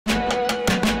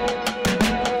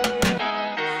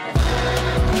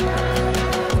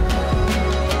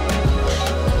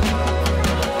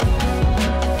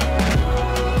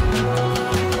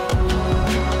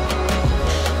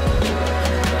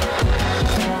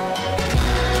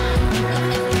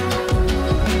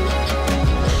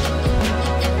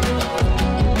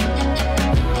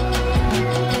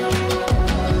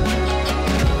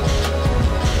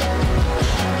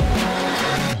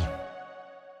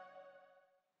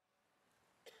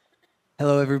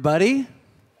Hello, everybody.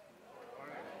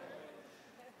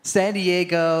 San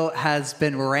Diego has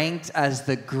been ranked as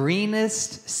the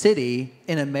greenest city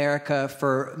in America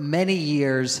for many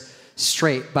years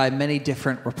straight by many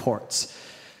different reports.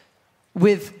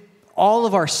 With all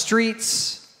of our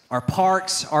streets, our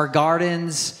parks, our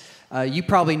gardens, you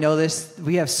probably know this,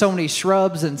 we have so many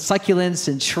shrubs and succulents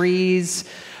and trees.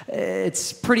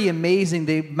 It's pretty amazing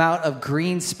the amount of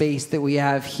green space that we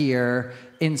have here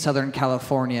in Southern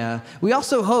California. We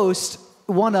also host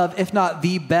one of, if not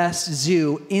the best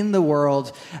zoo in the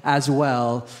world as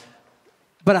well.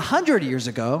 But 100 years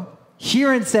ago,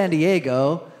 here in San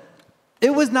Diego,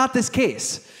 it was not this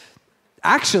case.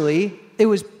 Actually, it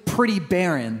was pretty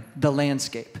barren, the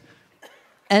landscape.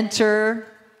 Enter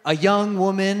a young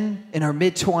woman in her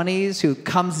mid-20s who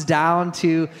comes down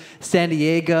to San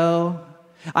Diego.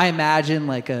 I imagine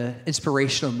like an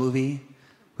inspirational movie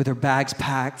with her bags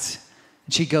packed.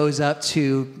 She goes up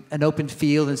to an open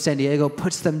field in San Diego,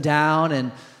 puts them down,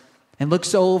 and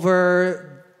looks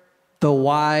over the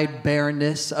wide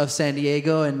barrenness of San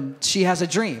Diego, and she has a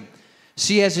dream.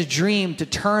 She has a dream to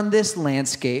turn this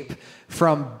landscape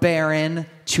from barren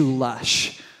to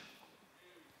lush.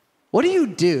 What do you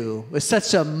do with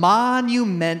such a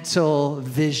monumental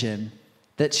vision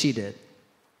that she did?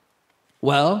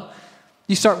 Well,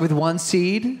 you start with one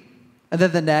seed, and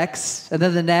then the next, and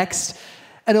then the next.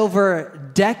 And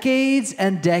over decades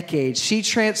and decades, she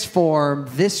transformed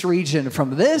this region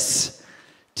from this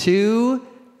to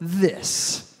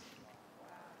this.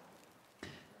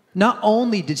 Not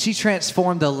only did she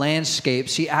transform the landscape,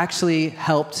 she actually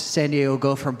helped San Diego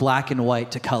go from black and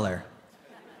white to color.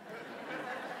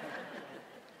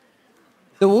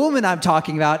 The woman I'm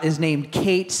talking about is named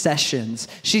Kate Sessions.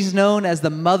 She's known as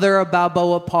the mother of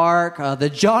Balboa Park,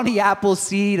 the Johnny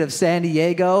Appleseed of San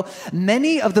Diego.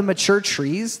 Many of the mature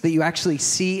trees that you actually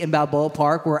see in Balboa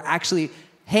Park were actually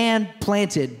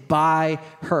hand-planted by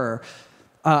her.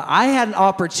 I had an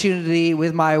opportunity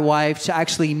with my wife to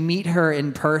actually meet her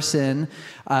in person.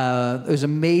 It was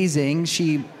amazing.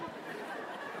 She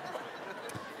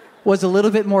was a little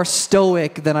bit more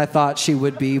stoic than I thought she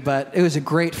would be, but it was a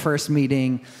great first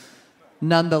meeting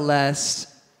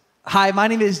nonetheless. Hi, my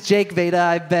name is Jake Vayda.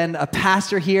 I've been a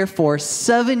pastor here for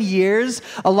 7 years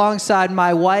alongside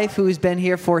my wife, who's been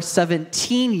here for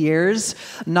 17 years.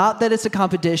 Not that it's a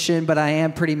competition, but I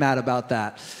am pretty mad about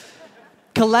that.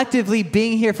 Collectively,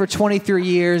 being here for 23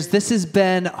 years, this has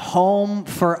been home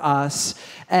for us.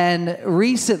 And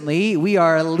recently, we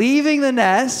are leaving the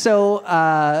nest, so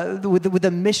with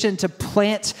a mission to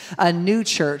plant a new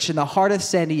church in the heart of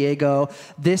San Diego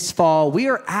this fall. We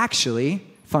are actually,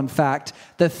 fun fact,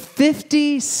 the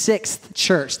 56th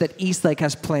church that EastLake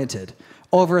has planted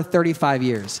over 35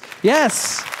 years.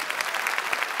 Yes.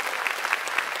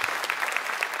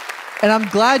 And I'm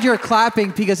glad you're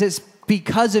clapping because it's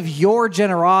because of your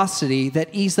generosity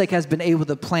that EastLake has been able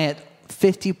to plant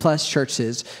 50-plus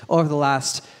churches over the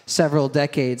last several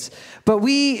decades. But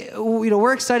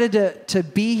we're excited to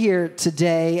be here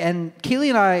today. And Kaylee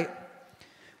and I,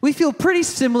 we feel pretty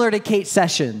similar to Kate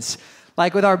Sessions,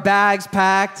 like with our bags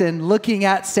packed and looking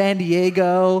at San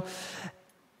Diego.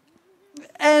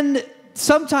 And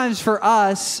sometimes for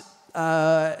us,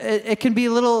 it can be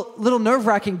a little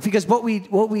nerve-wracking because what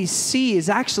we see is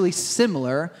actually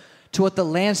similar to what the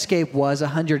landscape was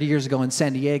 100 years ago in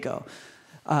San Diego.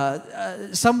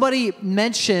 Somebody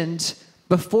mentioned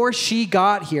before she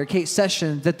got here, Kate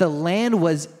Sessions, that the land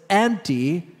was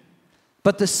empty,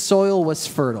 but the soil was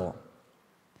fertile.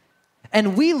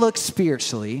 And we look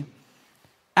spiritually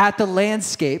at the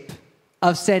landscape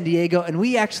of San Diego, and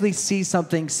we actually see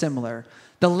something similar.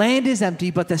 The land is empty,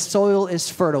 but the soil is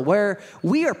fertile. Where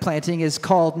we are planting is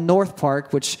called North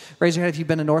Park, which, raise your hand if you've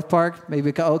been to North Park.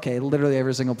 Maybe, okay, literally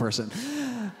every single person.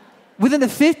 Within a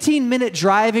 15-minute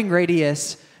driving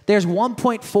radius, there's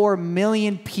 1.4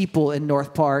 million people in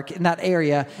North Park, in that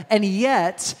area, and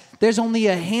yet there's only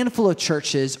a handful of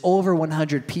churches, over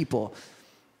 100 people.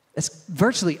 It's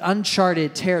virtually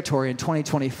uncharted territory in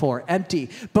 2024, empty.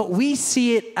 But we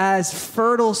see it as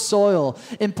fertile soil,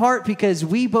 in part because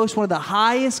we boast one of the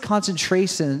highest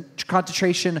concentration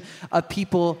of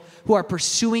people who are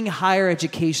pursuing higher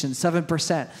education,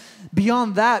 7%.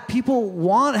 Beyond that, people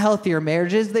want healthier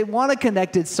marriages. They want a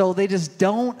connected soul. They just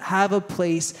don't have a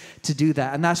place to do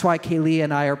that. And that's why Kaylee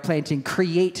and I are planting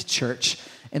Create Church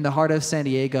in the heart of San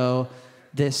Diego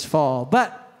this fall.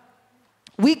 But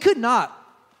we could not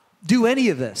do any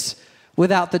of this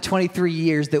without the 23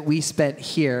 years that we spent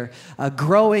here.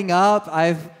 Growing up,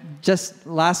 I've just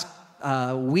last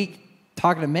week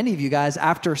talking to many of you guys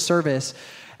after service,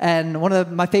 And one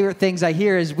of my favorite things I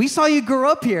hear is, we saw you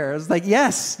grow up here. I was like,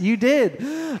 yes, you did.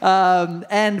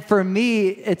 And for me,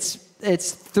 it's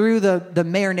through the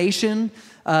marination.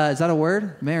 Is that a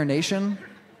word? Marination?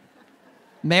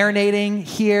 Marinating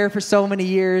here for so many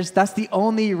years. That's the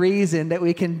only reason that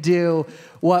we can do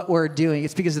what we're doing.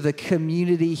 It's because of the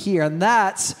community here. And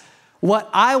that's what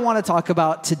I want to talk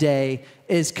about today,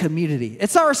 is community.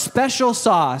 It's our special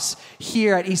sauce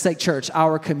here at EastLake Church,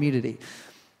 our community.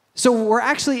 So we're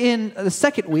actually in the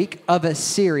second week of a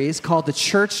series called The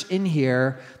Church in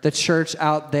Here, The Church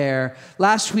Out There.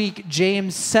 Last week,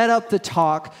 James set up the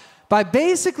talk by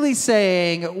basically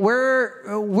saying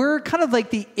we're kind of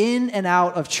like the in and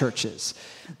out of churches.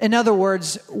 In other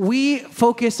words, we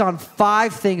focus on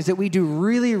 5 things that we do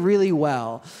really, really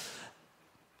well.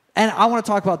 And I want to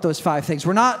talk about those 5 things.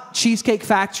 We're not Cheesecake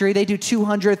Factory. They do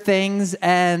 200 things,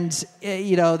 and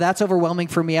that's overwhelming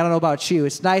for me. I don't know about you.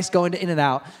 It's nice going to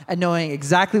In-N-Out and knowing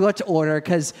exactly what to order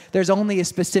because there's only a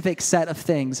specific set of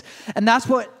things. And that's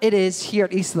what it is here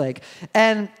at EastLake.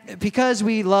 And because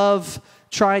we love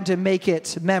trying to make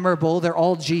it memorable, they're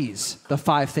all G's, the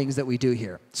 5 things that we do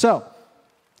here. So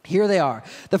here they are.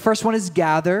 The first one is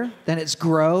gather, then it's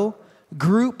grow,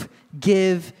 group,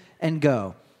 give, and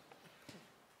go.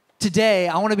 Today,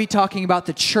 I want to be talking about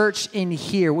the church in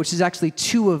here, which is actually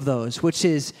 2 of those, which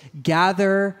is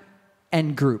gather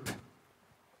and group.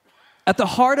 At the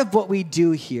heart of what we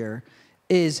do here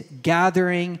is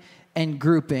gathering and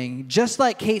grouping. Just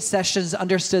like Kate Sessions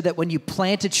understood that when you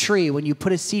plant a tree, when you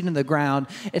put a seed in the ground,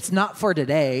 it's not for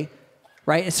today,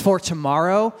 right? It's for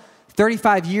tomorrow.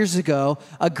 35 years ago,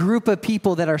 a group of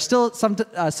people that are still, some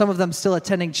of them still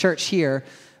attending church here,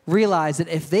 realized that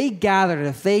if they gathered,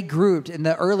 if they grouped in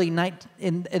the early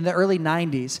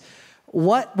 90s,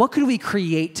 what could we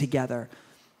create together?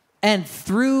 And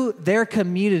through their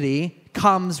community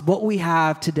comes what we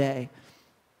have today,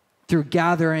 through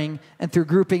gathering and through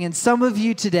grouping. And some of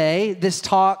you today, this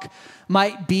talk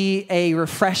might be a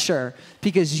refresher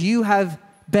because you have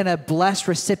been a blessed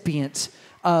recipient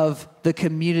of the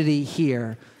community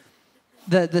here.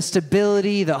 The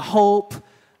stability, the hope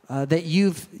that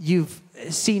you've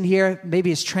seen here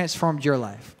maybe has transformed your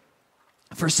life.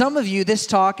 For some of you, this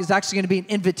talk is actually going to be an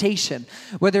invitation.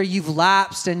 Whether you've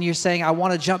lapsed and you're saying, I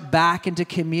want to jump back into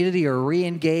community or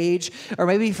re-engage, or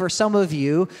maybe for some of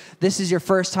you, this is your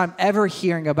first time ever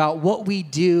hearing about what we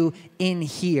do in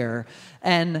here.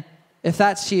 And if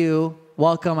that's you,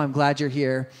 welcome. I'm glad you're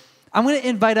here. I'm going to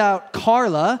invite out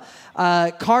Karla.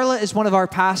 Karla is one of our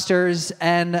pastors,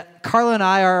 and Karla and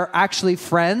I are actually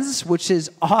friends, which is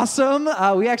awesome.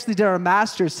 We actually did our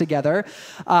master's together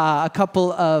a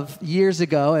couple of years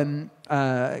ago, and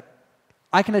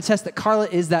I can attest that Karla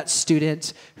is that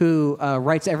student who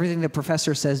writes everything the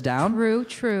professor says down.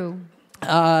 True.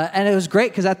 And it was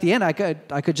great because at the end I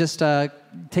could just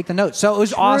take the notes. So it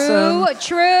was awesome.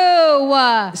 True.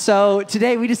 So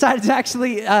today we decided to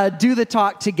actually do the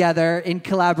talk together in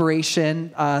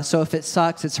collaboration. So if it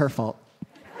sucks, it's her fault.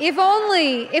 If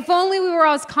only we were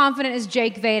all as confident as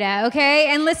Jake Vayda, okay?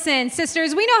 And listen,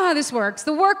 sisters, we know how this works.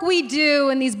 The work we do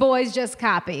and these boys just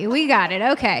copy. We got it,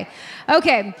 okay.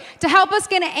 To help us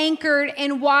get anchored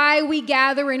in why we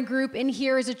gather and group in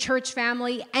here as a church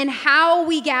family and how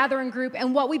we gather and group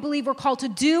and what we believe we're called to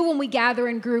do when we gather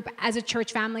and group as a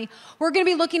church family, we're going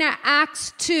to be looking at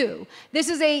Acts 2. This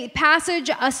is a passage,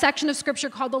 a section of scripture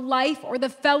called the life or the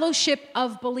fellowship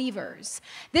of believers.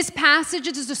 This passage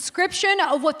is a description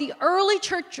of what the early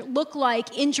church looked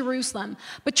like in Jerusalem.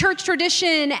 But church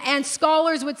tradition and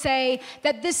scholars would say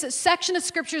that this section of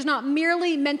scripture is not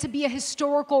merely meant to be a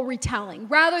historical retelling.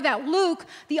 Rather, that Luke,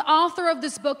 the author of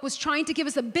this book, was trying to give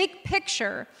us a big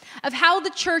picture of how the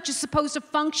church is supposed to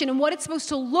function and what it's supposed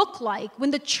to look like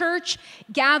when the church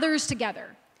gathers together.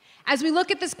 As we look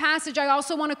at this passage, I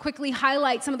also want to quickly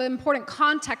highlight some of the important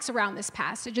context around this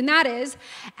passage, and that is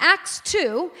Acts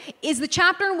 2 is the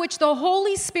chapter in which the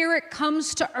Holy Spirit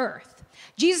comes to earth.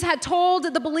 Jesus had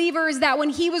told the believers that when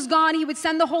he was gone, he would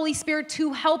send the Holy Spirit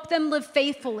to help them live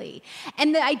faithfully.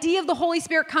 And the idea of the Holy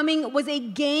Spirit coming was a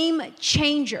game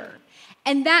changer.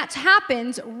 And that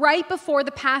happens right before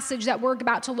the passage that we're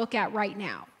about to look at right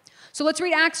now. So let's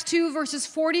read Acts 2, verses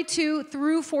 42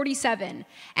 through 47.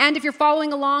 And if you're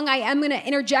following along, I am going to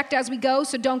interject as we go,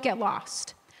 so don't get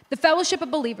lost. The fellowship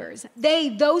of believers,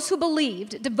 those who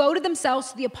believed, devoted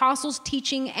themselves to the apostles'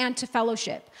 teaching and to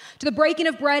fellowship, to the breaking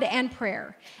of bread and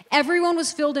prayer. Everyone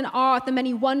was filled in awe at the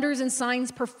many wonders and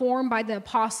signs performed by the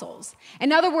apostles.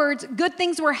 In other words, good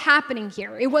things were happening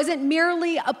here. It wasn't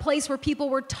merely a place where people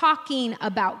were talking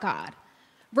about God.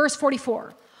 Verse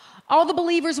 44. All the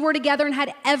believers were together and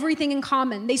had everything in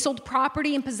common. They sold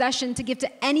property and possession to give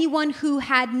to anyone who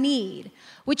had need,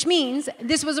 which means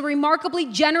this was a remarkably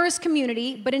generous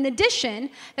community, but in addition,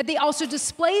 that they also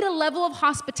displayed a level of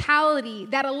hospitality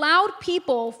that allowed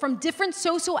people from different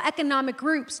socioeconomic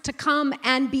groups to come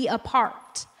and be a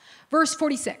part. Verse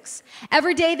 46,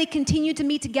 every day they continued to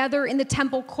meet together in the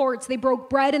temple courts. They broke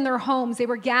bread in their homes. They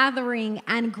were gathering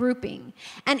and grouping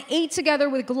and ate together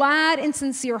with glad and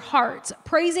sincere hearts.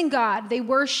 Praising God, they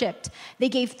worshiped, they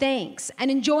gave thanks, and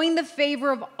enjoying the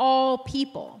favor of all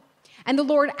people. And the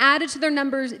Lord added to their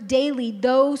numbers daily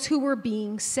those who were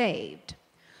being saved.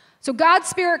 So God's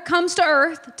Spirit comes to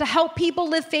earth to help people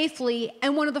live faithfully.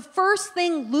 And one of the first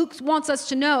things Luke wants us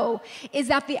to know is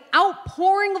that the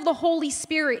outpouring of the Holy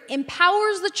Spirit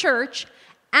empowers the church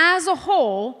as a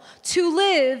whole to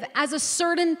live as a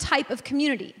certain type of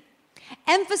community.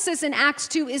 Emphasis in Acts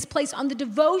 2 is placed on the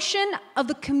devotion of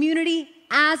the community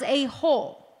as a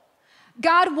whole.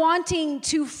 God wanting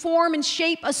to form and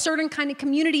shape a certain kind of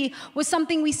community was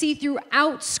something we see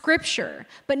throughout Scripture.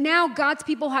 But now God's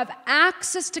people have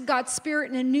access to God's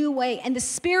Spirit in a new way, and the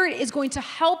Spirit is going to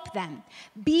help them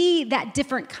be that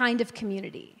different kind of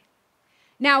community.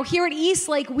 Now, here at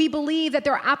EastLake, we believe that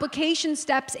there are application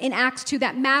steps in Acts 2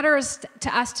 that matters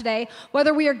to us today,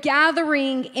 whether we are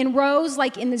gathering in rows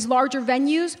like in these larger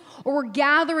venues, or we're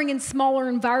gathering in smaller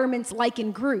environments like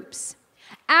in groups.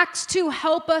 Acts 2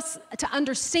 help us to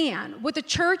understand what the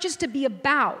church is to be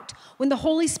about when the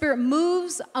Holy Spirit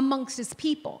moves amongst his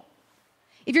people.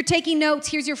 If you're taking notes,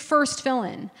 here's your first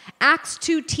fill-in. Acts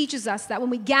 2 teaches us that when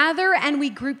we gather and we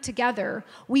group together,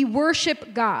 we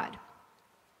worship God.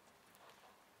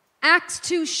 Acts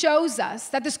 2 shows us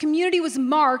that this community was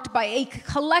marked by a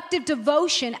collective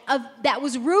devotion that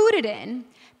was rooted in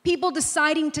people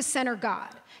deciding to center God.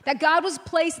 That God was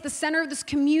placed at the center of this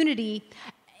community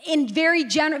in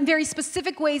very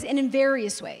specific ways and in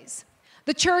various ways.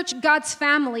 The church, God's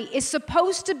family, is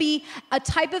supposed to be a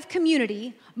type of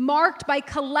community marked by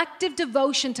collective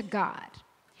devotion to God.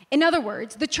 In other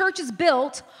words, the church is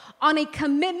built on a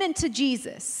commitment to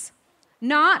Jesus,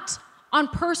 not on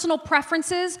personal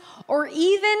preferences or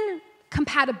even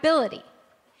compatibility.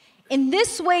 In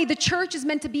this way, the church is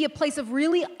meant to be a place of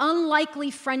really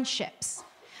unlikely friendships.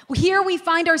 Here we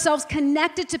find ourselves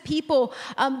connected to people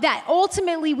that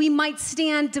ultimately we might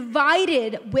stand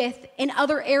divided with in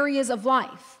other areas of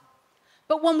life.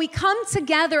 But when we come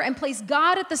together and place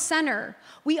God at the center,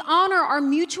 we honor our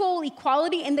mutual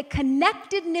equality and the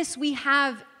connectedness we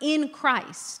have in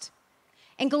Christ.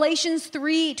 In Galatians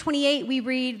 3:28, we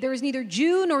read, there is neither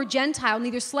Jew nor Gentile,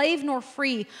 neither slave nor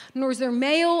free, nor is there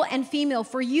male and female.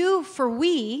 For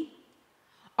we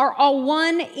are all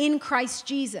one in Christ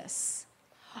Jesus.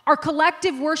 Our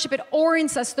collective worship, it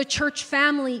orients us, the church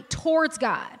family, towards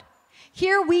God.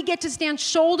 Here we get to stand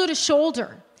shoulder to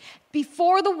shoulder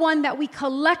before the one that we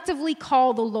collectively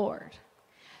call the Lord.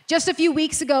 Just a few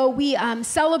weeks ago, we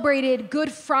celebrated Good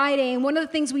Friday, and one of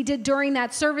the things we did during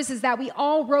that service is that we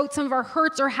all wrote some of our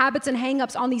hurts or habits and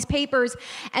hang-ups on these papers,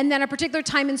 and then at a particular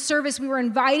time in service, we were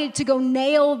invited to go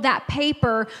nail that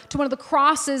paper to one of the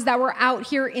crosses that were out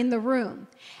here in the room.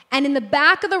 And in the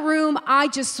back of the room, I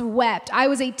just wept. I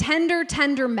was a tender,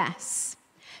 tender mess.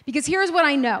 Because here's what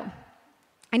I know.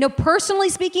 I know personally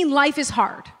speaking, life is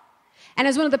hard. And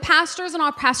as one of the pastors on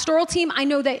our pastoral team, I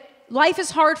know that life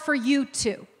is hard for you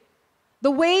too. The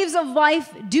waves of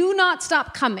life do not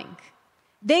stop coming.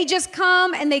 They just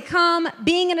come and they come.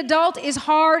 Being an adult is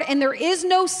hard, and there is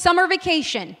no summer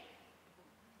vacation.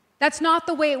 That's not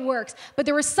the way it works. But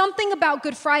there was something about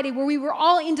Good Friday where we were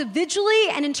all individually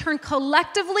and in turn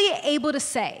collectively able to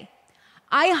say,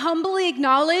 I humbly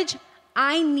acknowledge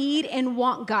I need and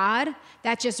want God.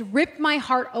 That just ripped my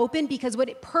heart open, because what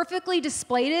it perfectly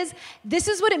displayed is, this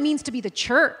is what it means to be the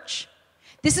church.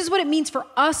 This is what it means for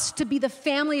us to be the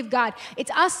family of God. It's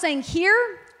us saying,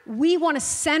 here, we want to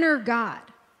center God.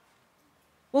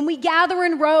 When we gather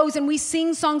in rows and we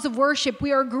sing songs of worship,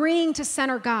 we are agreeing to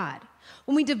center God.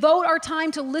 When we devote our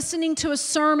time to listening to a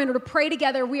sermon or to pray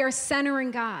together, we are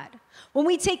centering God. When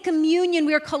we take communion,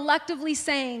 we are collectively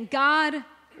saying, God,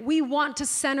 we want to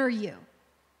center you.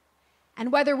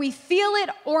 And whether we feel it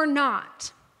or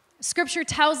not, Scripture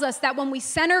tells us that when we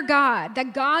center God,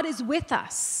 that God is with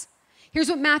us. Here's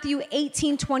what Matthew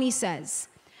 18:20 says.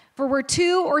 For where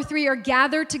 2 or 3 are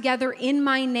gathered together in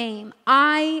my name,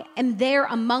 I am there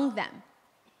among them.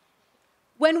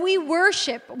 When we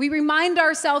worship, we remind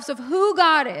ourselves of who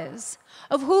God is,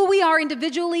 of who we are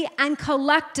individually and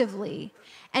collectively,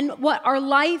 and what our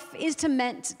life is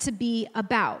meant to be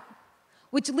about.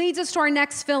 which leads us to our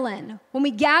next fill-in. When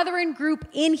we gather in group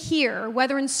in here,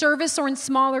 whether in service or in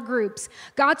smaller groups,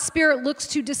 God's Spirit looks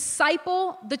to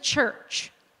disciple the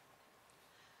church.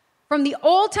 From the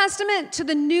Old Testament to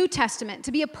the New Testament,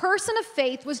 to be a person of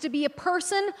faith was to be a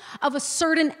person of a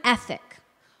certain ethic.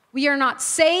 We are not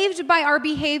saved by our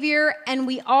behavior, and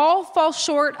we all fall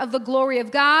short of the glory of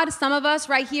God, some of us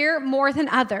right here more than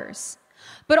others.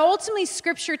 But ultimately,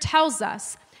 Scripture tells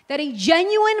us that a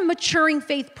genuine maturing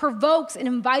faith provokes and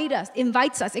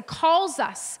invites us. It calls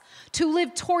us to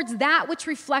live towards that which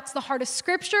reflects the heart of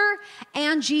Scripture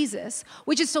and Jesus,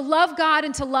 which is to love God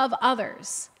and to love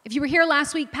others. If you were here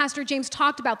last week, Pastor James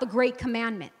talked about the great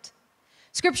commandment.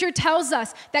 Scripture tells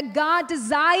us that God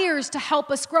desires to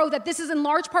help us grow, that this is in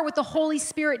large part what the Holy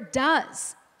Spirit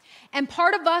does. And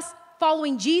part of us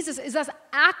following Jesus is us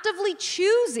actively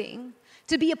choosing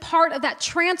to be a part of that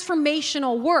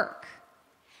transformational work.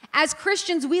 As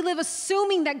Christians, we live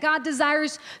assuming that God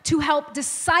desires to help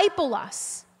disciple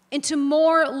us into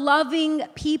more loving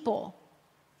people.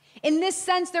 In this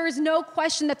sense, there is no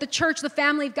question that the church, the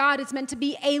family of God, is meant to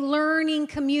be a learning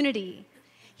community.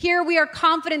 Here we are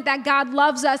confident that God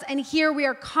loves us, and here we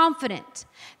are confident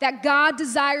that God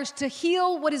desires to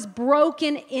heal what is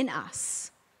broken in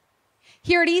us.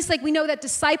 Here at EastLake, we know that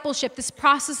discipleship, this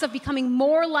process of becoming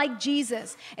more like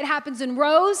Jesus, it happens in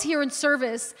rows here in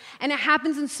service, and it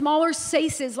happens in smaller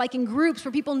spaces, like in groups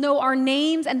where people know our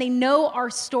names and they know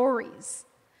our stories.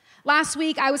 Last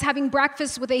week, I was having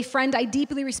breakfast with a friend I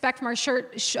deeply respect from our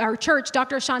church,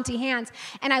 Dr. Ashanti Hands,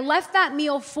 and I left that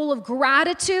meal full of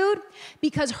gratitude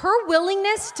because her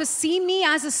willingness to see me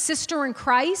as a sister in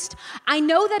Christ, I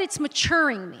know that it's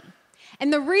maturing me.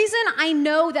 And the reason I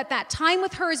know that that time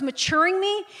with her is maturing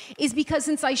me is because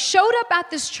since I showed up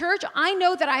at this church, I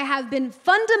know that I have been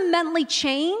fundamentally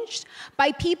changed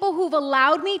by people who've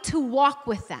allowed me to walk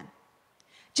with them.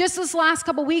 Just this last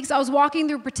couple weeks, I was walking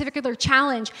through a particular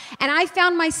challenge, and I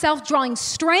found myself drawing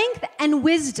strength and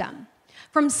wisdom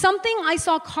from something I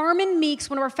saw Carmen Meeks,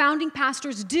 one of our founding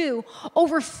pastors, do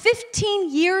over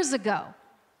 15 years ago.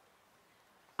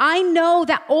 I know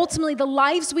that ultimately the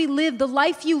lives we live, the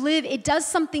life you live, it does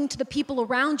something to the people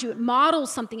around you. It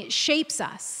models something. It shapes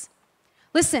us.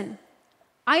 Listen,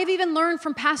 I have even learned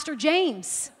from Pastor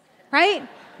James, right?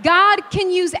 God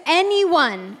can use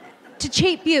anyone to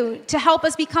shape you, to help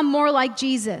us become more like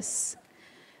Jesus.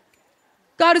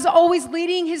 God is always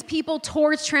leading his people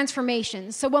towards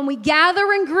transformation. So when we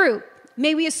gather in group,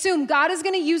 may we assume God is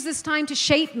going to use this time to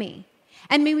shape me.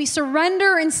 And may we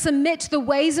surrender and submit to the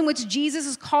ways in which Jesus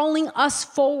is calling us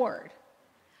forward.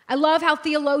 I love how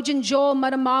theologian Joel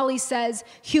Muddamalle says,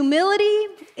 humility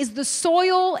is the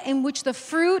soil in which the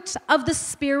fruit of the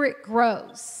Spirit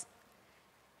grows.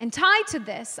 And tied to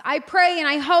this, I pray and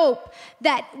I hope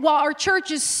that while our church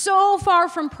is so far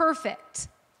from perfect,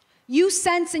 you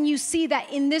sense and you see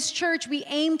that in this church, we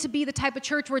aim to be the type of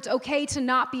church where it's okay to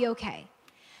not be okay.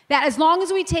 That as long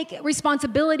as we take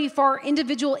responsibility for our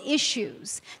individual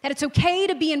issues, that it's okay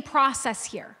to be in process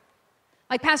here.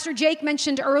 Like Pastor Jake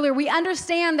mentioned earlier, we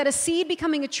understand that a seed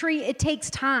becoming a tree, it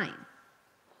takes time.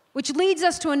 Which leads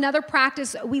us to another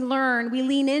practice we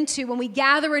lean into when we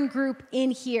gather in group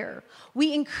in here.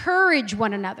 We encourage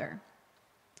one another.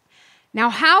 Now,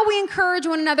 how we encourage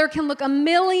one another can look a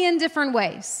million different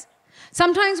ways.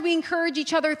 Sometimes we encourage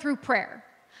each other through prayer.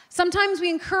 Sometimes we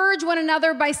encourage one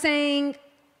another by saying,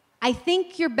 I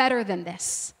think you're better than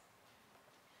this.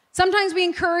 Sometimes we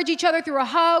encourage each other through a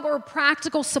hug or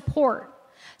practical support.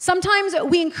 Sometimes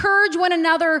we encourage one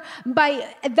another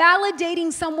by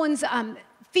validating someone's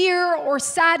fear or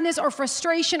sadness or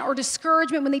frustration or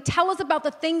discouragement when they tell us about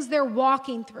the things they're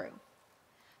walking through.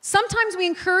 Sometimes we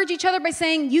encourage each other by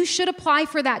saying, you should apply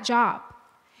for that job.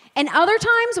 And other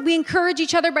times we encourage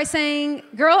each other by saying,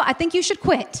 girl, I think you should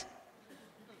quit.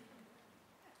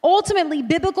 Ultimately,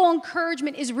 biblical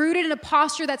encouragement is rooted in a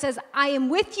posture that says, I am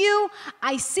with you,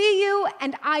 I see you,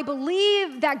 and I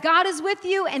believe that God is with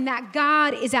you and that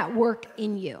God is at work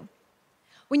in you.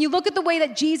 When you look at the way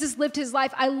that Jesus lived his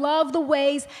life, I love the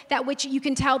ways that which you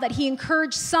can tell that he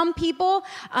encouraged some people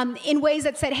in ways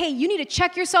that said, hey, you need to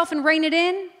check yourself and rein it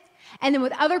in. And then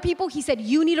with other people, he said,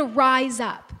 you need to rise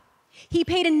up. He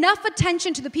paid enough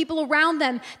attention to the people around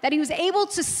them that he was able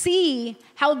to see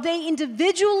how they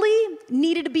individually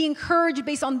needed to be encouraged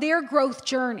based on their growth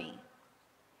journey.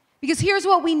 Because here's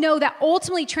what we know, that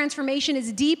ultimately transformation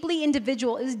is deeply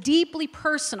individual, is deeply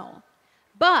personal.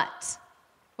 But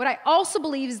what I also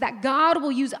believe is that God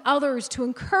will use others to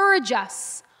encourage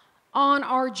us on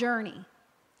our journey.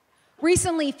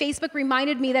 Recently, Facebook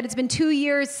reminded me that it's been 2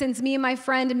 years since me and my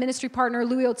friend and ministry partner,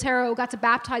 Louis Otero, got to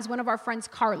baptize one of our friends,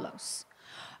 Carlos.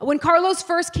 When Carlos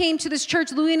first came to this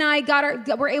church, Louis and I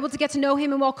were able to get to know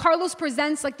him. And while Carlos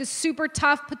presents like this super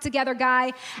tough, put together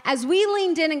guy, as we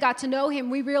leaned in and got to know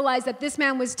him, we realized that this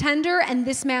man was tender and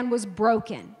this man was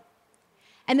broken.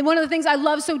 And then one of the things I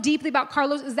love so deeply about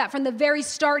Carlos is that from the very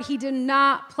start, he did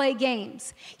not play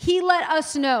games. He let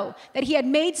us know that he had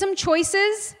made some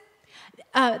choices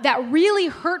that really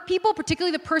hurt people,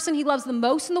 particularly the person he loves the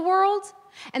most in the world,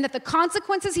 and that the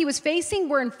consequences he was facing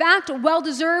were in fact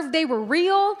well-deserved, they were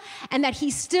real, and that he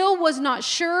still was not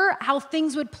sure how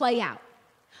things would play out.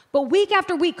 But week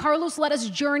after week, Carlos let us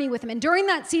journey with him. And during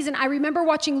that season, I remember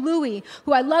watching Louis,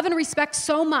 who I love and respect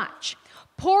so much,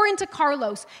 pour into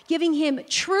Carlos, giving him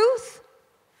truth,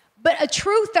 but a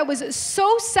truth that was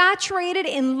so saturated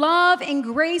in love and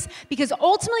grace, because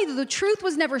ultimately the truth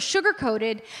was never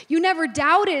sugar-coated. You never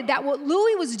doubted that what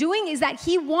Louis was doing is that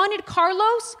he wanted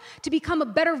Carlos to become a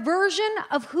better version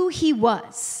of who he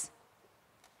was.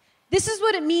 This is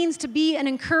what it means to be an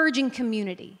encouraging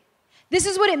community. This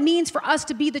is what it means for us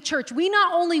to be the church. We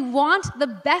not only want the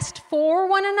best for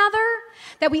one another,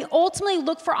 that we ultimately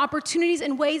look for opportunities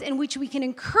and ways in which we can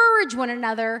encourage one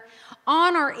another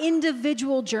on our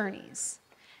individual journeys.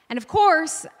 And of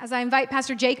course, as I invite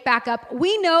Pastor Jake back up,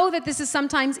 we know that this is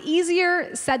sometimes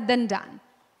easier said than done.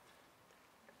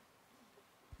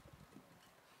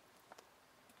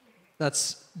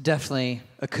 That's definitely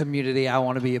a community I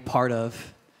want to be a part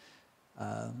of.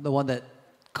 The one that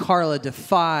Karla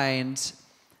defined,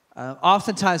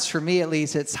 oftentimes for me at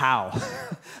least, it's how.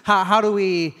 How do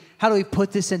we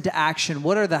put this into action?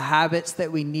 What are the habits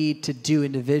that we need to do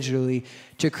individually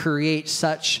to create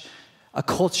such a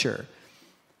culture?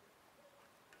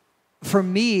 For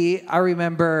me, I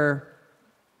remember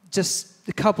just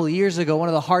a couple of years ago, one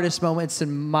of the hardest moments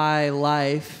in my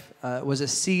life was a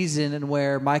season in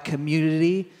where my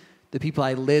community, the people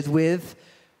I lived with,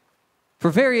 for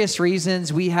various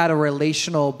reasons, we had a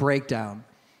relational breakdown.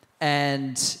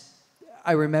 And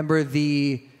I remember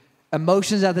the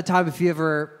emotions at the time. If you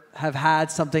ever have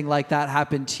had something like that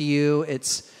happen to you,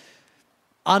 it's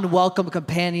unwelcome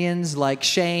companions like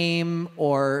shame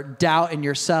or doubt in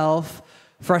yourself,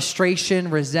 frustration,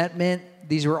 resentment.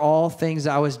 These were all things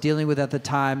I was dealing with at the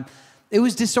time. It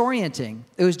was disorienting.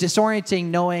 It was disorienting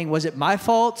knowing, was it my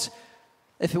fault?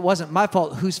 If it wasn't my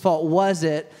fault, whose fault was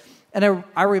it? And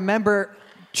I remember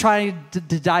trying to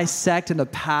dissect in the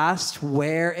past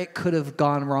where it could have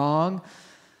gone wrong.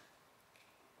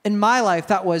 In my life,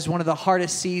 that was one of the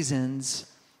hardest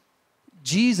seasons.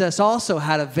 Jesus also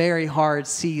had a very hard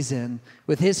season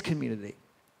with his community.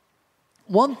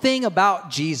 One thing about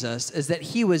Jesus is that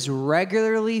he was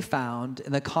regularly found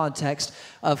in the context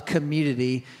of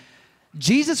community.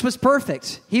 Jesus was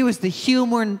perfect. He was the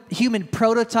human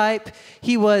prototype.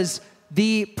 He was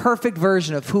the perfect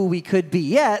version of who we could be.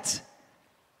 Yet,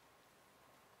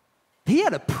 he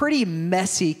had a pretty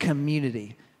messy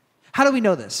community. How do we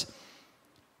know this?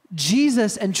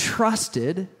 Jesus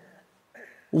entrusted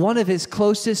one of his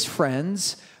closest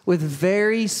friends with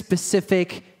very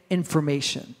specific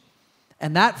information.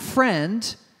 And that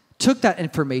friend took that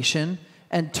information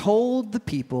and told the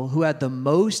people who had the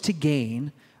most to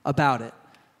gain about it.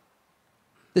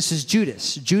 This is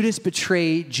Judas. Judas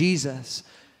betrayed Jesus.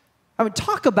 I mean,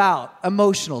 talk about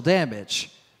emotional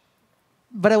damage.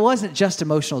 But it wasn't just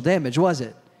emotional damage, was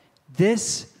it?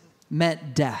 This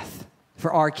meant death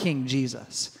for our King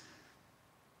Jesus.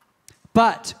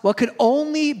 But what could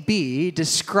only be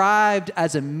described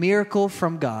as a miracle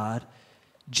from God,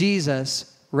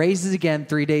 Jesus raises again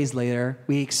 3 days later.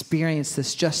 We experienced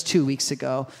this just 2 weeks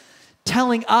ago,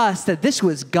 telling us that this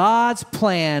was God's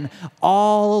plan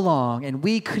all along, and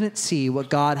we couldn't see what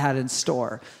God had in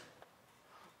store.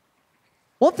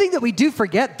 One thing that we do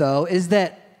forget, though, is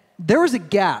that there was a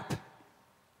gap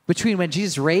between when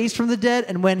Jesus raised from the dead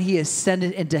and when he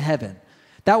ascended into heaven.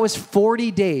 That was 40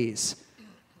 days.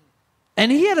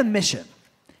 And he had a mission.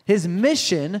 His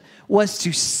mission was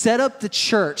to set up the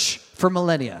church for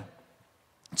millennia.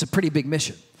 It's a pretty big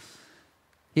mission.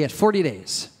 He had 40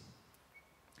 days.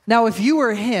 Now, if you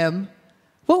were him,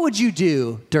 what would you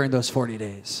do during those 40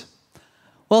 days?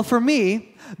 Well, for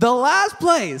me, the last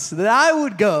place that I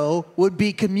would go would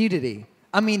be community.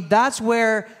 I mean, that's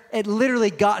where it literally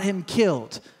got him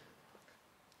killed.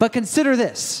 But consider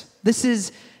this. This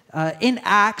is in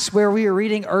Acts, where we were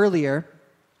reading earlier.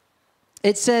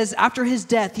 It says, after his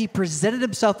death, he presented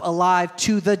himself alive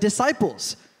to the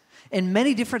disciples in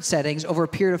many different settings over a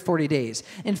period of 40 days.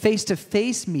 In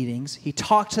face-to-face meetings, he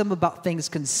talked to them about things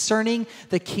concerning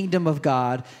the kingdom of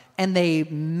God, and they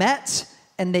met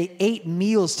and they ate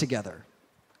meals together.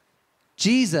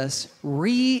 Jesus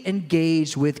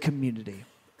re-engaged with community.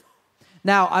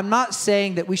 Now, I'm not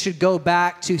saying that we should go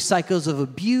back to cycles of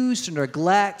abuse or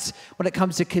neglect when it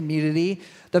comes to community.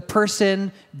 The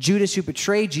person, Judas, who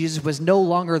betrayed Jesus, was no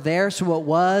longer there, so it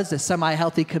was a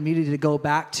semi-healthy community to go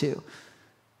back to.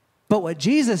 But what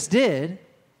Jesus did,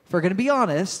 if we're going to be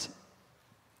honest,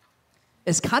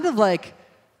 is kind of like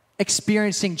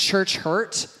experiencing church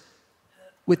hurt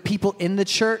with people in the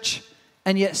church,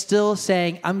 and yet still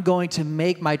saying, I'm going to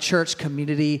make my church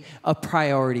community a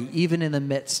priority, even in the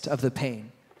midst of the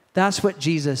pain. That's what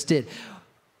Jesus did.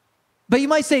 But you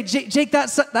might say, Jake, that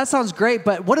sounds great,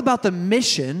 but what about the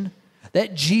mission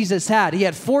that Jesus had? He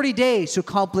had 40 days to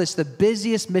accomplish the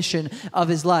busiest mission of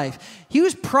his life. He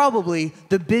was probably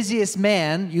the busiest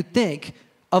man, you'd think,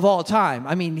 of all time.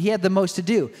 I mean, he had the most to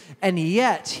do. And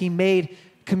yet, he made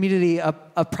community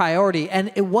a priority.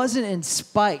 And it wasn't in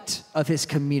spite of his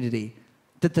community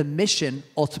that the mission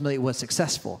ultimately was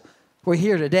successful. We're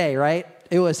here today, right?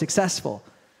 It was successful.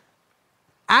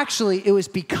 Actually, it was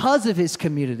because of his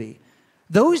community.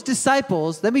 Those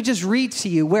disciples, let me just read to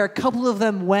you where a couple of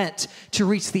them went to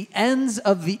reach the ends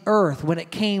of the earth when it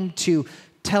came to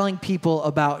telling people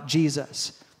about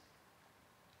Jesus.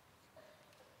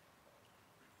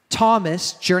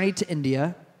 Thomas journeyed to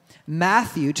India,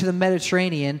 Matthew to the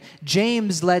Mediterranean,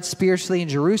 James led spiritually in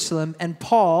Jerusalem, and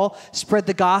Paul spread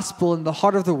the gospel in the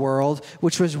heart of the world,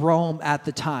 which was Rome at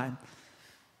the time.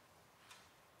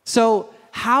 So,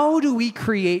 how do we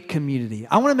create community?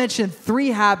 I want to mention 3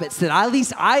 habits that at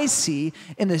least I see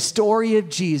in the story of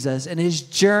Jesus and his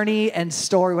journey and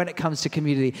story when it comes to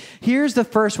community. Here's the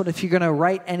first one if you're going to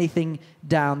write anything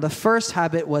down. The first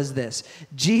habit was this: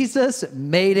 Jesus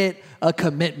made it a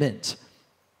commitment.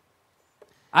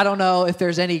 I don't know if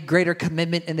there's any greater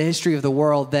commitment in the history of the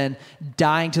world than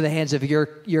dying to the hands of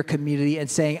your community and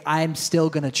saying, I'm still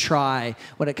going to try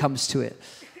when it comes to it.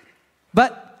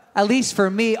 But at least for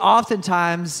me,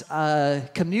 oftentimes,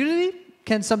 community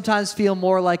can sometimes feel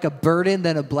more like a burden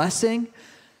than a blessing.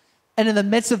 And in the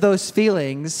midst of those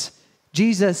feelings,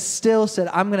 Jesus still said,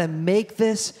 I'm going to make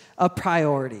this a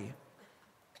priority.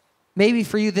 Maybe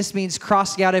for you, this means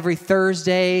crossing out every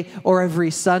Thursday or every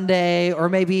Sunday, or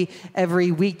maybe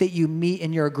every week that you meet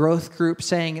in your growth group,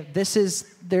 saying,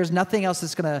 there's nothing else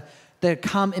that's going to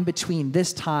come in between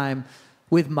this time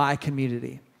with my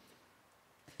community.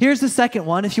 Here's the second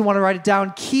one. If you want to write it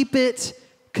down, keep it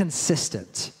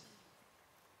consistent.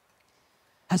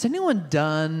 Has anyone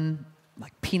done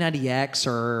like P90X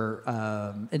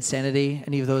or Insanity?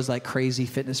 Any of those like crazy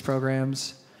fitness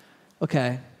programs?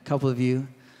 Okay, a couple of you.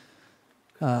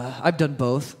 I've done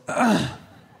both.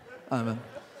 I'm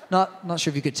not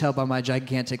sure if you could tell by my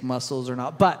gigantic muscles or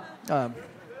not, but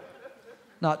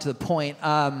not to the point.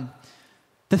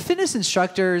 The fitness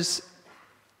instructors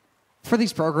for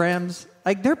these programs,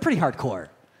 like, they're pretty hardcore.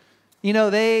 You know,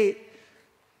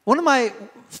 one of my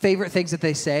favorite things that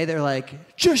they say, they're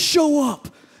like, just show up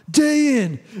day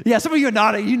in. Yeah, some of you are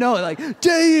nodding, you know it, like,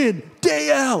 day in,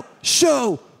 day out,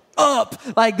 show up.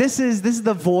 Like, this is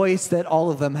the voice that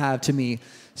all of them have to me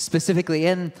specifically.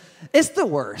 And it's the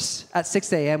worst at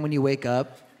 6 a.m. when you wake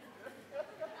up.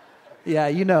 Yeah,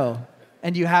 you know.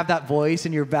 And you have that voice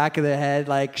in your back of the head,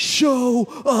 like, show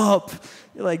up.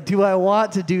 You're like, do I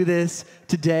want to do this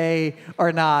today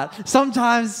or not?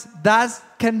 Sometimes that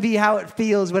can be how it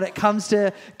feels when it comes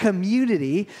to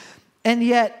community. And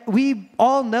yet we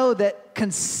all know that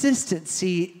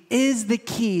consistency is the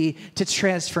key to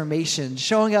transformation.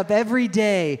 Showing up every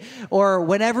day or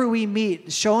whenever we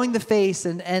meet, showing the face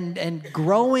and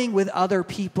growing with other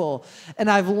people.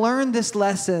 And I've learned this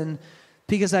lesson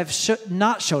because I've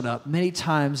not shown up many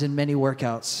times in many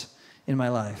workouts in my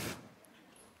life.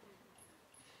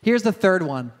 Here's the third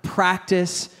one: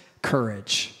 practice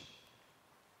courage.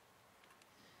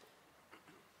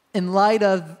 In light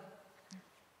of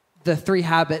the 3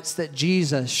 habits that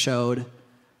Jesus showed,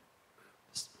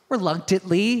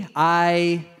 reluctantly,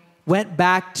 I went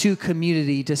back to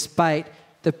community despite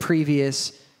the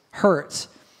previous hurt.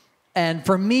 And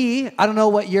for me, I don't know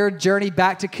what your journey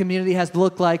back to community has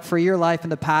looked like for your life in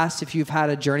the past, if you've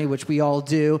had a journey, which we all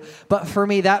do. But for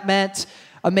me, that meant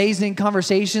amazing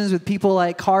conversations with people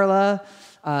like Karla.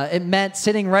 It meant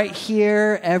sitting right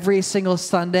here every single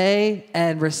Sunday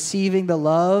and receiving the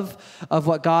love of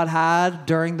what God had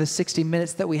during the 60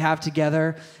 minutes that we have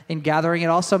together in gathering. It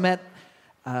also meant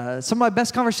some of my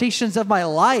best conversations of my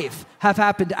life have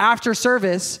happened after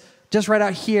service, just right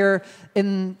out here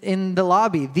in the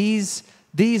lobby.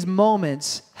 These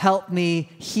moments helped me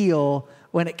heal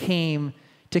when it came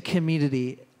to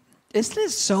community. Isn't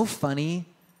it so funny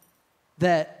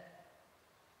that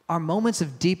our moments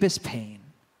of deepest pain,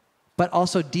 but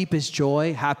also deepest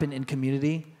joy, happen in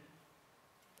community?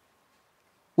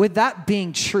 with that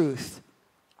being truth,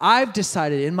 I've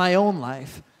decided in my own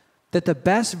life that the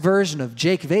best version of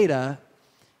Jake Vayda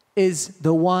is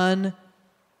the one,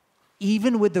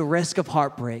 even with the risk of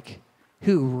heartbreak,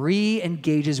 who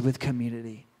re-engages with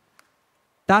community.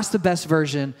 That's the best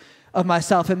version of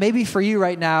myself. And maybe for you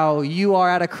right now, you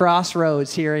are at a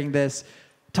crossroads hearing this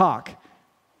talk.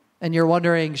 And you're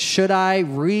wondering, should I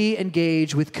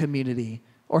re-engage with community?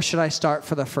 Or should I start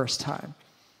for the first time?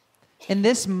 In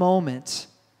this moment,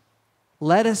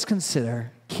 let us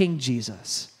consider King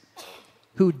Jesus,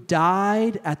 who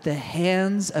died at the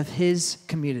hands of his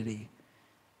community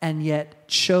and yet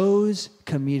chose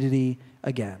community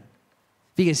again.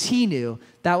 Because he knew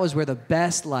that was where the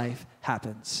best life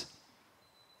happens.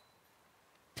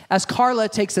 As Karla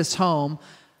takes us home,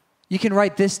 you can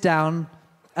write this down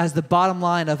as the bottom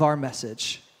line of our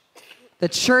message. The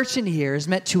church in here is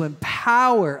meant to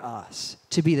empower us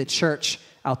to be the church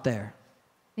out there.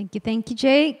 Thank you,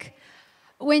 Jake.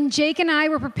 When Jake and I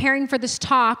were preparing for this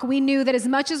talk, we knew that as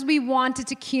much as we wanted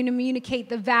to communicate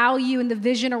the value and the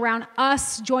vision around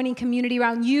us joining community,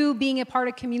 around you being a part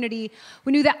of community,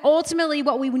 we knew that ultimately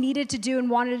what we needed to do and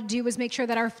wanted to do was make sure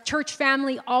that our church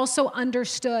family also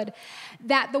understood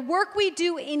that the work we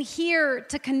do in here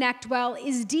to connect well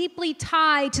is deeply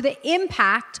tied to the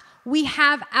impact we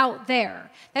have out there.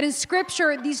 That in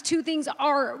Scripture, these two things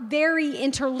are very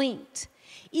interlinked.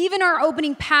 Even our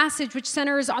opening passage, which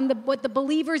centers on what the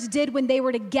believers did when they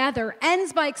were together,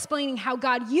 ends by explaining how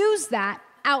God used that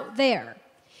out there.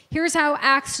 Here's how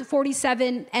Acts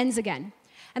 47 ends again.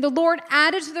 And the Lord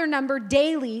added to their number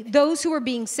daily those who were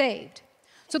being saved.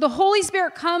 So the Holy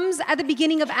Spirit comes at the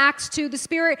beginning of Acts 2. The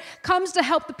Spirit comes to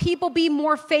help the people be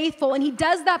more faithful. And he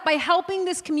does that by helping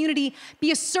this community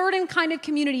be a certain kind of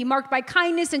community marked by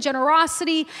kindness and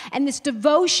generosity and this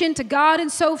devotion to God and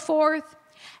so forth.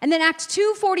 And then Acts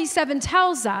 2:47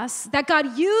 tells us that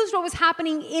God used what was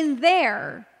happening in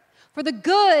there for the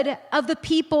good of the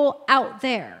people out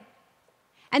there.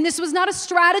 And this was not a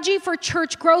strategy for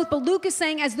church growth, but Luke is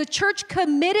saying as the church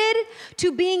committed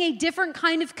to being a different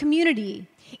kind of community,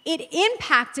 it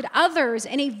impacted others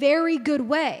in a very good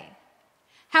way.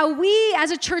 How we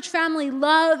as a church family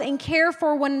love and care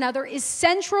for one another is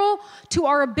central to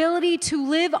our ability to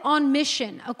live on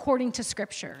mission according to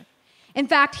Scripture. In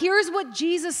fact, here's what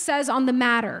Jesus says on the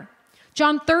matter.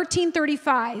 John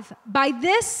 13:35. By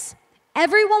this,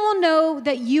 everyone will know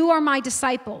that you are my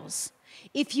disciples,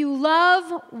 if you love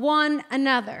one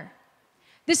another.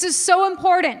 This is so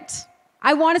important.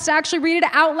 I want us to actually read it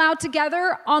out loud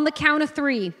together on the count of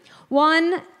 3.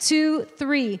 1, 2,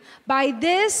 3. By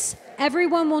this,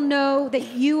 everyone will know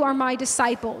that you are my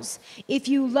disciples, if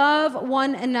you love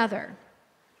one another.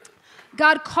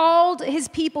 God called his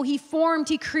people, he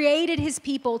created his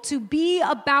people to be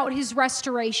about his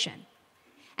restoration.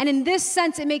 And in this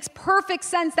sense, it makes perfect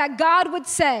sense that God would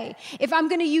say, if I'm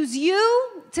going to use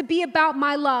you to be about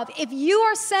my love, if you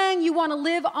are saying you want to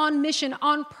live on mission,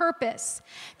 on purpose,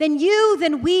 then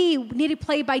we need to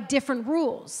play by different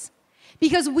rules.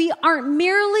 Because we aren't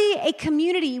merely a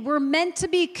community, we're meant to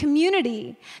be a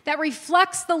community that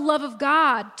reflects the love of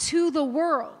God to the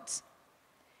world.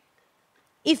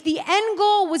 If the end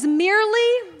goal was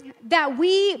merely that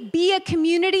we be a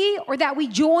community or that we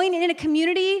join in a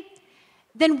community,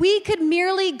 then we could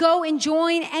merely go and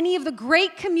join any of the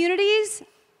great communities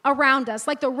around us,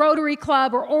 like the Rotary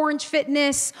Club or Orange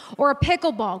Fitness or a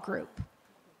pickleball group.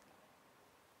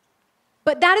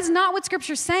 But that is not what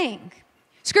Scripture's saying.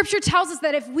 Scripture tells us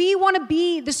that if we want to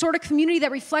be the sort of community that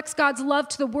reflects God's love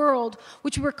to the world,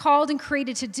 which we were called and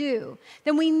created to do,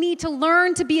 then we need to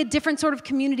learn to be a different sort of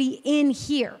community in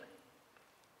here.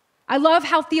 I love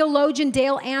how theologian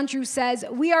Dale Andrews says,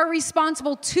 we are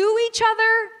responsible to each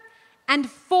other and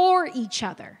for each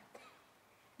other.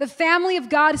 The family of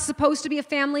God is supposed to be a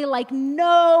family like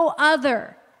no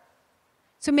other.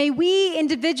 So may we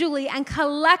individually and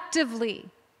collectively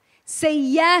say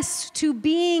yes to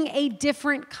being a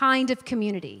different kind of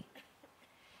community.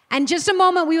 And just a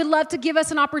moment, we would love to give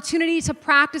us an opportunity to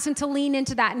practice and to lean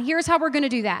into that. And here's how we're going to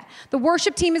do that. The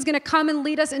worship team is going to come and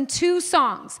lead us in 2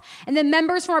 songs. And then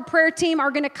members from our prayer team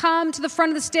are going to come to the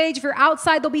front of the stage. If you're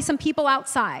outside, there'll be some people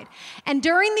outside. And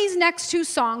during these next 2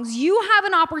 songs, you have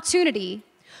an opportunity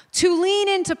to lean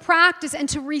into practice and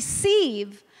to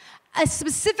receive a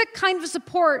specific kind of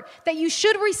support that you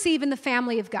should receive in the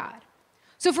family of God.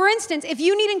 So for instance, if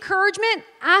you need encouragement,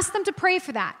 ask them to pray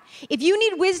for that. If you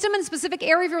need wisdom in a specific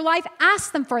area of your life,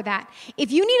 ask them for that.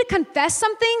 If you need to confess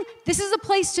something, this is a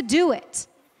place to do it.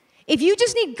 If you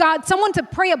just need someone to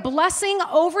pray a blessing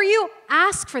over you,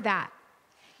 ask for that.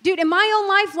 Dude, in my own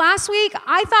life last week,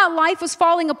 I thought life was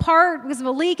falling apart because of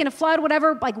a leak and a flood,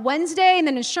 whatever, like Wednesday, and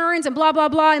then insurance and blah, blah,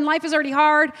 blah, and life is already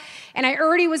hard, and I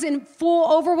already was in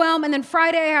full overwhelm, and then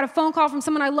Friday I had a phone call from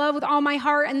someone I love with all my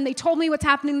heart, and they told me what's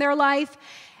happening in their life,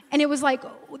 and it was like, I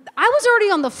was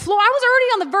already on the floor, I was already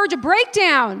on the verge of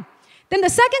breakdown. Then the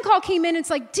second call came in, and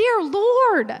it's like, dear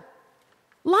Lord,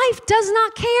 life does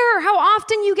not care how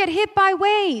often you get hit by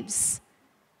waves.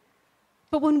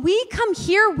 But when we come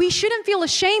here, we shouldn't feel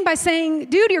ashamed by saying,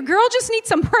 dude, your girl just needs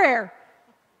some prayer.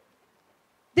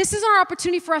 This is our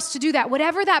opportunity for us to do that,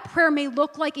 whatever that prayer may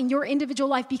look like in your individual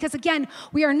life. Because again,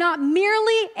 we are not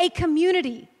merely a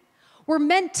community. We're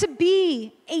meant to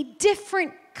be a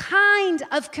different kind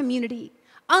of community,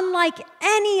 unlike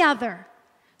any other.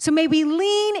 So may we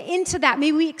lean into that.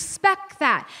 May we expect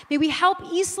that. May we help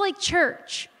EastLake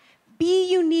Church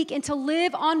be unique and to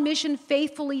live on mission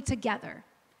faithfully together.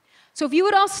 So if you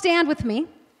would all stand with me,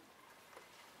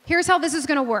 here's how this is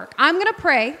going to work. I'm going to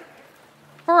pray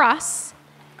for us,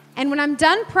 and when I'm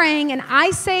done praying and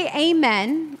I say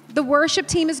amen, the worship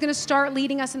team is going to start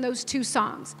leading us in those 2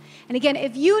 songs. And again,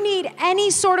 if you need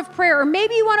any sort of prayer, or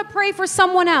maybe you want to pray for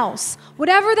someone else,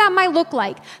 whatever that might look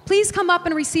like, please come up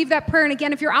and receive that prayer. And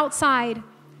again, if you're outside,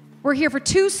 we're here for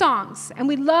 2 songs, and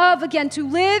we love, again, to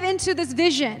live into this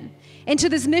vision, into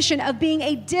this mission of being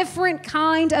a different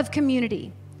kind of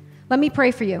community. Let me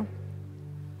pray for you.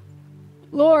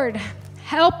 Lord,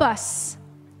 help us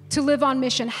to live on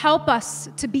mission. Help us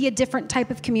to be a different type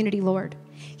of community, Lord.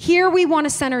 Here we want to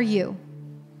center you.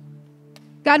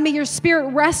 God, may your Spirit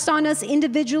rest on us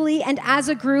individually and as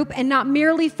a group, and not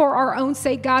merely for our own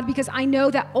sake, God, because I know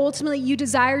that ultimately you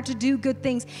desire to do good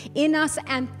things in us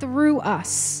and through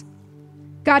us.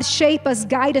 God, shape us,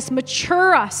 guide us,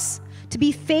 mature us to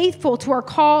be faithful to our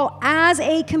call as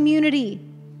a community.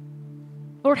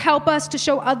 Lord, help us to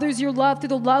show others your love through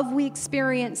the love we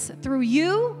experience through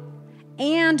you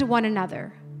and one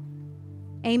another.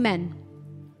 Amen.